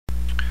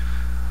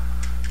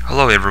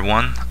Hello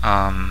everyone.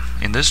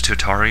 In this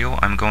tutorial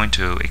I'm going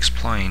to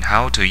explain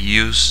how to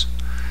use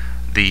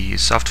the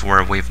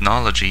software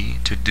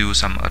Wavenology to do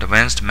some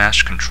advanced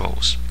mesh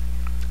controls.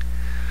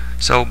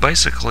 So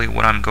basically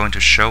what I'm going to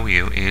show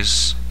you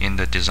is in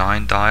the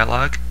design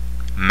dialog,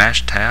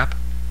 mesh tab,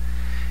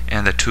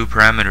 and the two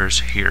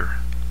parameters here.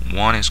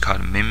 One is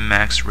called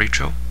min-max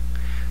ratio,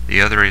 the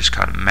other is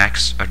called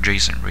max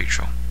adjacent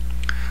ratio.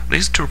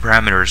 These two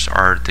parameters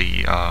are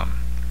the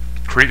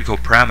critical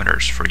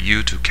parameters for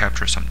you to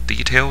capture some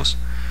details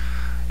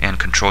and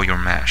control your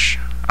mesh.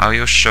 I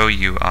will show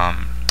you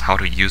how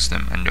to use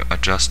them and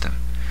adjust them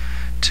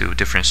to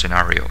different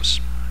scenarios.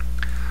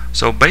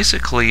 So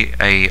basically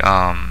a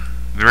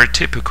very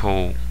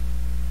typical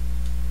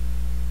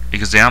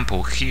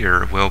example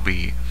here will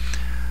be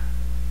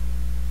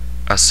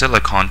a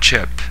silicon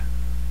chip,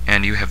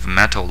 and you have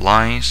metal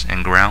lines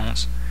and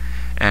grounds,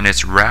 and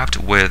it's wrapped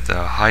with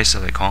high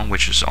silicon,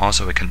 which is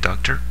also a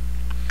conductor.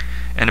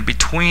 And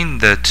between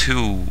the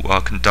two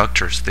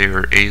conductors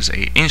there is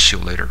an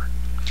insulator,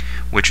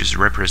 which is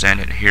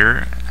represented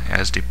here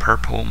as the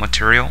purple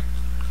material,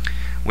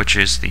 which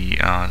is the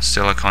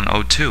silicon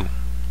O2,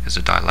 is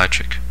a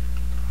dielectric.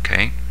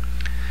 Okay,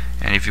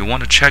 and if you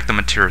want to check the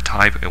material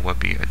type, it will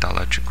be a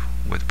dielectric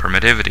with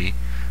permittivity,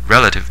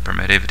 relative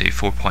permittivity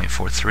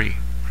 4.43.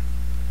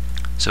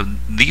 So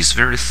these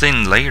very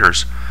thin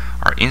layers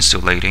are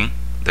insulating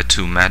the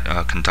two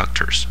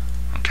conductors.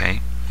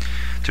 Okay.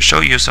 To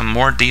show you some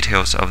more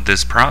details of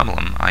this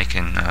problem, I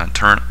can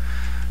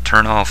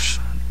turn off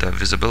the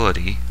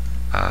visibility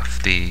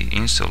of the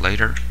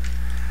insulator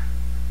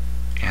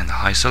and the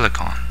high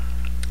silicon.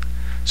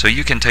 So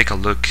you can take a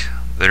look.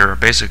 There are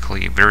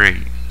basically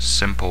very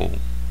simple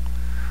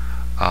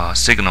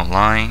signal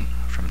line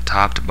from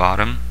top to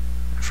bottom,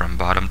 from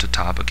bottom to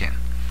top again.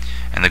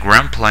 And the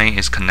ground plane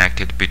is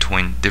connected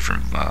between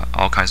different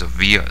all kinds of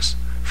vias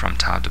from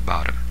top to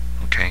bottom.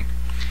 Okay,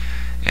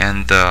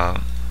 and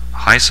the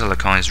high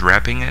silicon is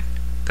wrapping it,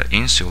 the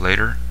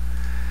insulator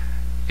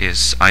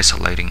is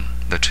isolating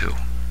the two.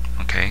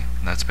 Okay,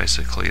 that's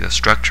basically the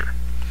structure.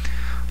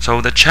 So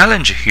the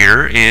challenge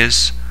here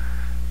is,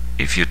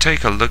 if you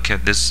take a look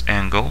at this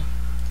angle,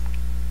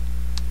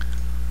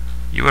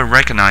 you will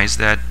recognize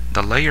that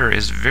the layer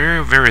is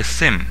very, very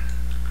thin,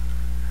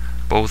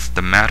 both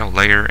the metal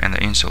layer and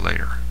the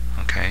insulator.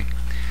 Okay,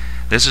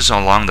 this is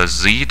along the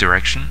Z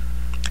direction,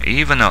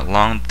 even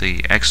along the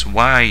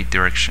XY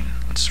direction.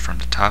 It's from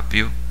the top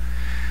view.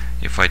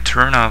 If I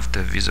turn off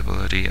the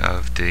visibility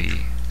of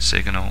the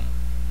signal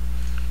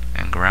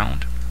and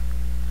ground,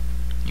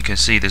 you can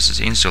see this is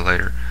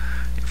insulator.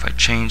 If I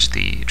change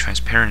the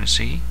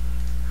transparency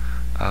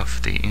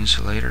of the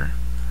insulator,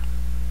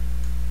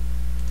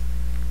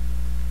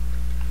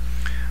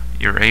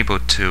 you're able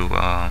to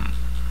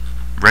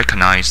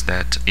recognize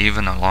that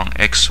even along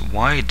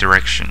XY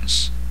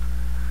directions,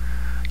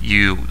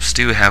 you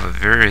still have a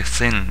very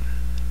thin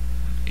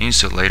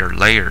insulator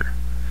layer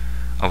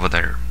over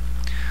there.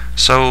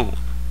 So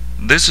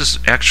this is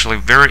actually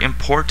very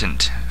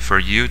important for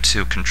you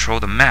to control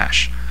the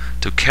mesh,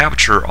 to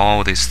capture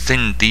all these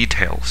thin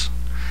details.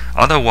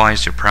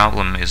 Otherwise your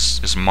problem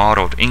is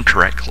modeled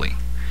incorrectly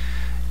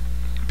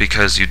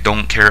because you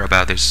don't care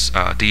about these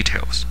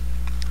details.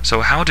 So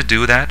how to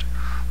do that?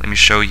 Let me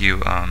show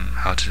you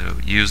how to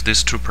use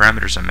these two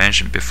parameters I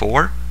mentioned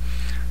before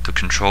to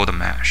control the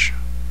mesh.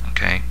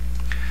 Okay,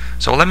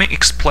 so let me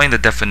explain the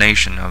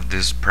definition of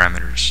these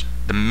parameters.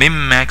 The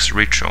min-max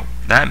ratio,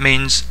 that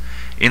means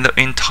in the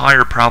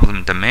entire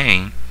problem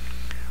domain,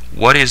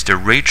 what is the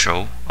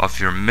ratio of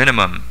your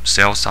minimum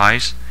cell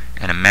size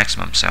and a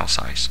maximum cell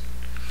size?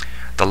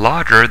 The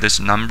larger this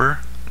number,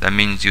 that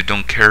means you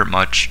don't care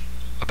much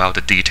about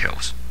the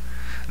details.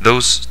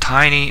 Those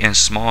tiny and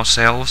small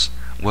cells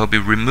will be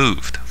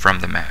removed from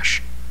the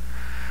mesh.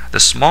 The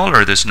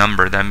smaller this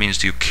number, that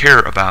means you care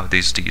about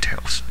these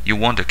details. You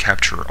want to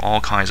capture all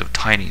kinds of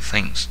tiny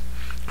things,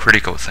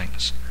 critical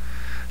things.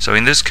 So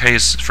in this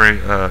case, for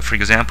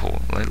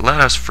example,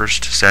 let us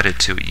first set it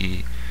to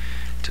e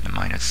to the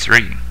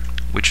 -3,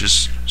 which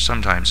is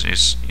sometimes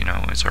it's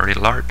already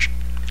large.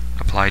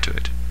 Apply to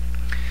it,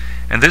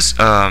 and this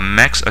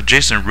max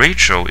adjacent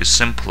ratio is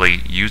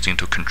simply using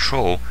to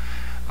control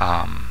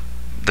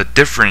the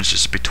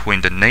differences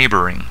between the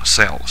neighboring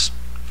cells.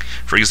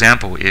 For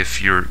example,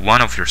 if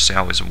one of your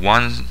cell is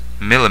 1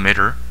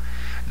 millimeter,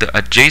 the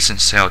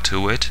adjacent cell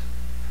to it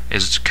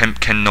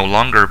can no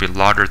longer be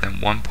larger than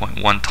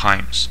 1.1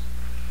 times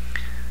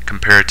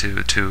compared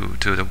to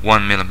the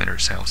 1 millimeter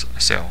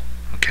cell.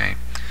 Okay,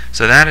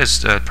 so that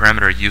is the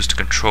parameter used to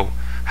control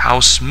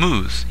how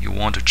smooth you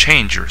want to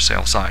change your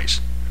cell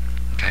size.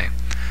 Okay,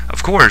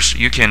 of course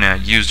you can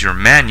use your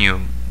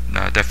manual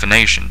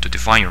definition to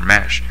define your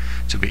mesh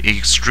to be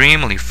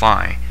extremely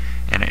fine,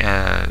 and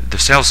the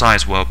cell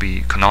size will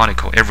be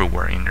canonical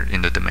everywhere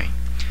in the domain.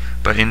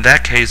 But in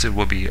that case, it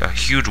will be a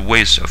huge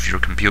waste of your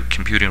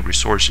computing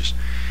resources.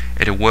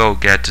 It will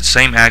get the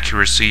same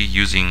accuracy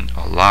using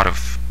a lot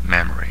of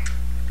memory.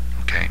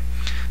 Okay,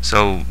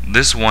 so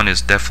this one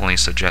is definitely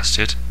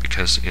suggested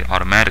because it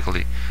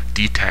automatically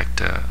detect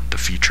the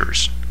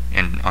features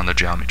on the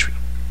geometry.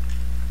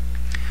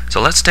 So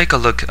let's take a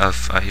look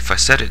of if I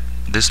set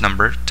this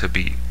number to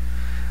be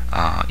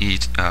 1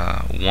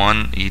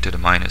 e to the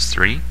minus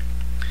 3.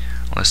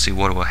 Let's see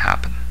what will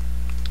happen.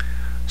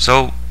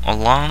 So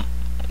along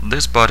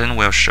this button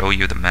will show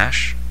you the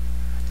mesh,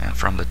 and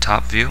from the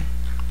top view,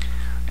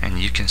 and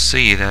you can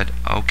see that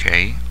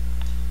okay,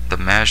 the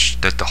mesh,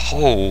 that the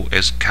whole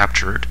is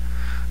captured,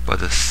 but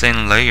the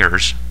thin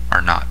layers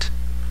are not.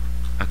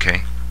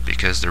 Okay,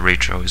 because the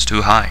ratio is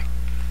too high.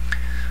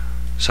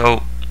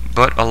 So,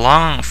 but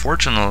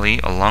fortunately,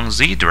 along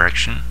Z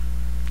direction,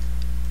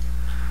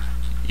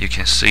 you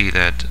can see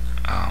that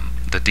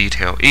the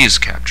detail is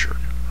captured.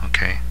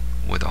 Okay,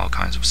 with all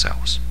kinds of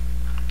cells.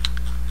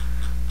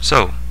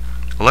 So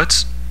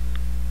let's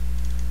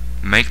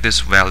make this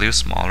value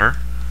smaller,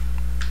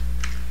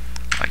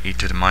 like e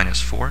to the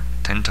minus 4,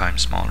 10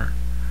 times smaller,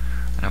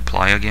 and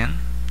apply again.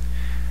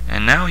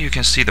 And now you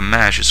can see the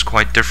mesh is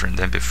quite different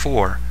than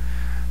before,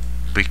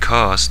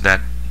 because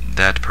that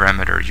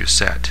parameter you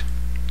set.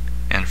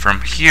 And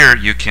from here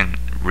you can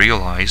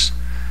realize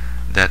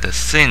that the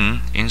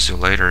thin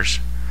insulators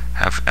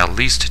have at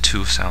least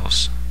 2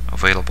 cells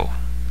available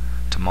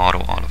to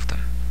model all of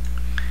them,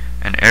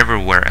 and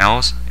everywhere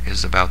else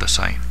is about the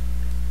same.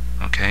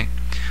 Okay,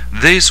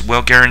 this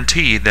will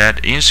guarantee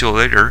that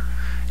insulator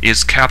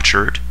is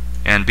captured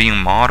and being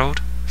modeled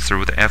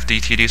through the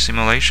FDTD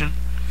simulation,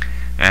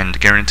 and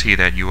guarantee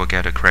that you will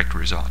get a correct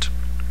result.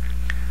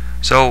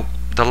 So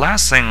the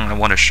last thing I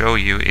want to show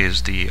you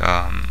is the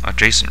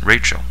adjacent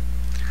ratio.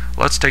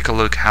 Let's take a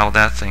look how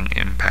that thing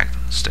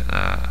impacts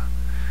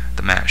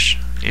the mesh.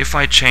 If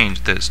I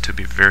change this to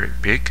be very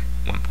big,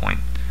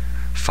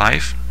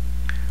 1.5,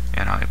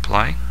 and I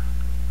apply,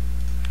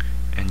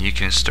 and you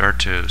can start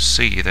to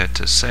see that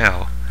the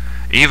cell,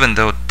 even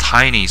though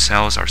tiny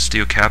cells are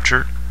still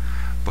captured,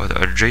 but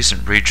the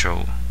adjacent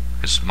ratio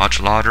is much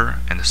larger,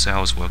 and the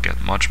cells will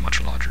get much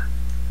larger.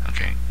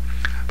 Okay,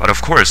 but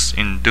of course,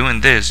 in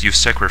doing this, you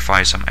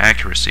sacrifice some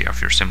accuracy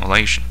of your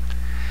simulation.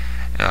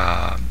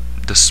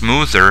 The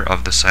smoother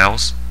of the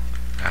cells,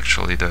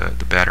 actually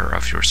the better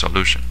of your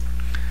solution.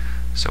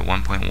 So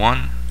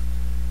 1.1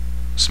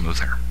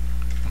 smoother.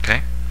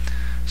 Okay,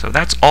 so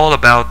that's all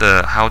about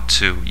how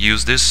to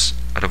use this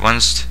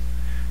advanced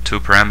 2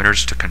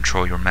 parameters to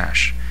control your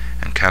mesh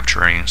and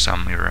capturing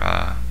some of your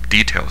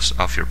details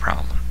of your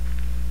problem.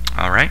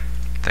 Alright,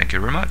 thank you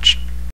very much.